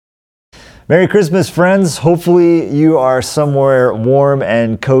Merry Christmas, friends. Hopefully you are somewhere warm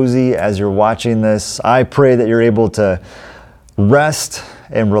and cozy as you're watching this. I pray that you're able to rest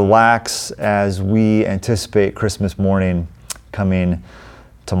and relax as we anticipate Christmas morning coming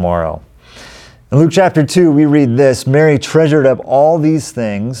tomorrow. In Luke chapter 2, we read this: Mary treasured up all these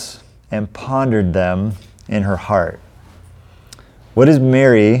things and pondered them in her heart. What is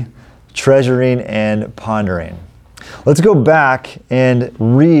Mary treasuring and pondering? Let's go back and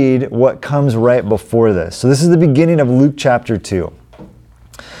read what comes right before this. So this is the beginning of Luke chapter 2.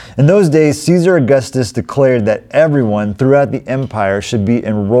 In those days, Caesar Augustus declared that everyone throughout the empire should be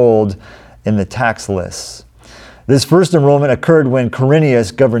enrolled in the tax lists. This first enrollment occurred when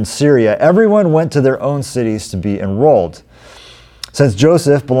Quirinius governed Syria. Everyone went to their own cities to be enrolled. Since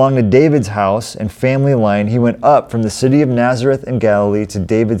Joseph belonged to David's house and family line, he went up from the city of Nazareth in Galilee to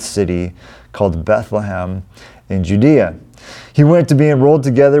David's city called Bethlehem in Judea. He went to be enrolled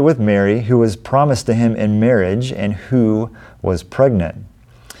together with Mary, who was promised to him in marriage and who was pregnant.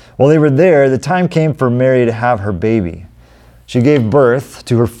 While they were there, the time came for Mary to have her baby. She gave birth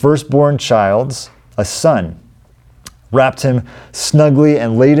to her firstborn child, a son, wrapped him snugly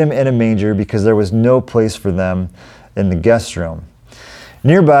and laid him in a manger because there was no place for them in the guest room.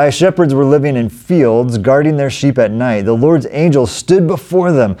 Nearby, shepherds were living in fields, guarding their sheep at night. The Lord's angel stood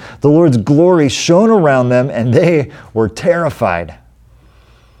before them. The Lord's glory shone around them, and they were terrified.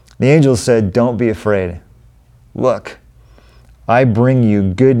 The angel said, "Don't be afraid. Look, I bring you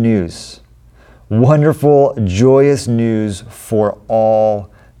good news, wonderful, joyous news for all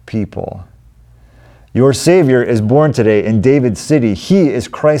people. Your Savior is born today in David's city. He is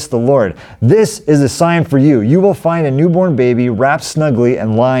Christ the Lord. This is a sign for you. You will find a newborn baby wrapped snugly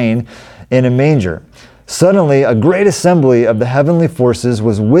and lying in a manger." Suddenly, a great assembly of the heavenly forces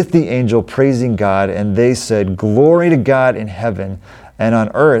was with the angel praising God, and they said, "Glory to God in heaven, and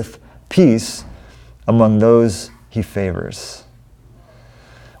on earth peace among those he favors."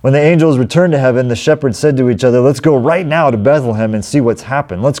 When the angels returned to heaven, the shepherds said to each other, "Let's go right now to Bethlehem and see what's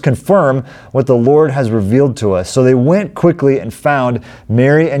happened. Let's confirm what the Lord has revealed to us." So they went quickly and found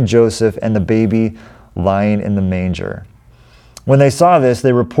Mary and Joseph and the baby lying in the manger. When they saw this,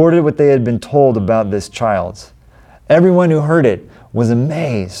 they reported what they had been told about this child. Everyone who heard it was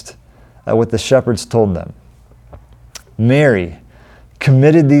amazed at what the shepherds told them. Mary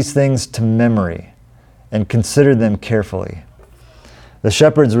committed these things to memory and considered them carefully. The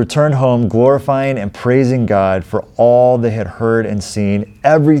shepherds returned home, glorifying and praising God for all they had heard and seen.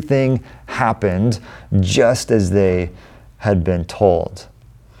 Everything happened just as they had been told.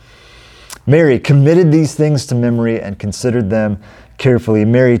 Mary committed these things to memory and considered them carefully.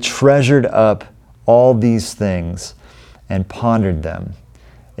 Mary treasured up all these things and pondered them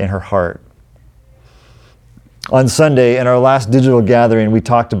in her heart. On Sunday, in our last digital gathering, we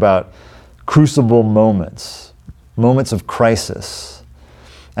talked about crucible moments, moments of crisis,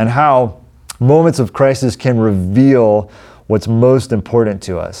 and how moments of crisis can reveal what's most important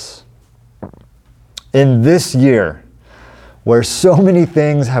to us. In this year, where so many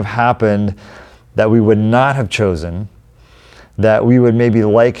things have happened that we would not have chosen, that we would maybe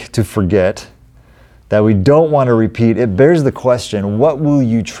like to forget, that we don't want to repeat, it bears the question, what will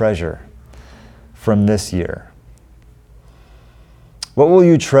you treasure from this year? What will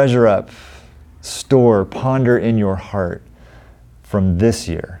you treasure up, store, ponder in your heart from this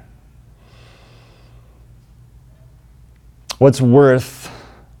year? What's worth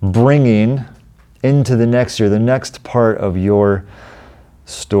bringing into the next year, the next part of your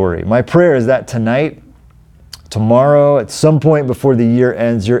story? My prayer is that tonight, tomorrow, at some point before the year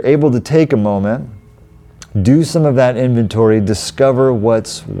ends, you're able to take a moment, do some of that inventory, discover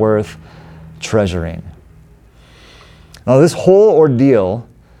what's worth treasuring. Now, this whole ordeal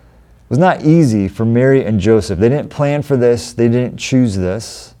was not easy for Mary and Joseph. They didn't plan for this. They didn't choose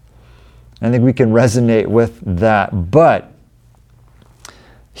this. I think we can resonate with that. But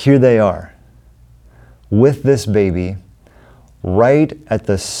here they are with this baby right at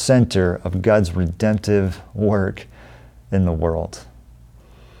the center of God's redemptive work in the world.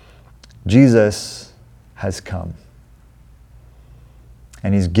 Jesus has come.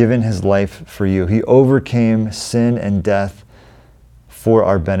 And he's given his life for you. He overcame sin and death for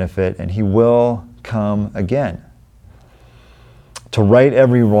our benefit, and he will come again to right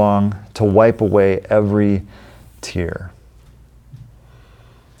every wrong, to wipe away every tear.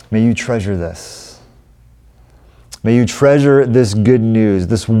 May you treasure this. May you treasure this good news,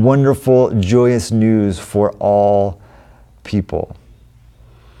 this wonderful, joyous news for all people.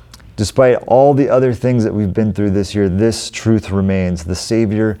 Despite all the other things that we've been through this year, this truth remains. The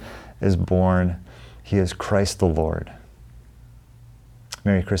Savior is born. He is Christ the Lord.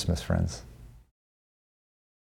 Merry Christmas, friends.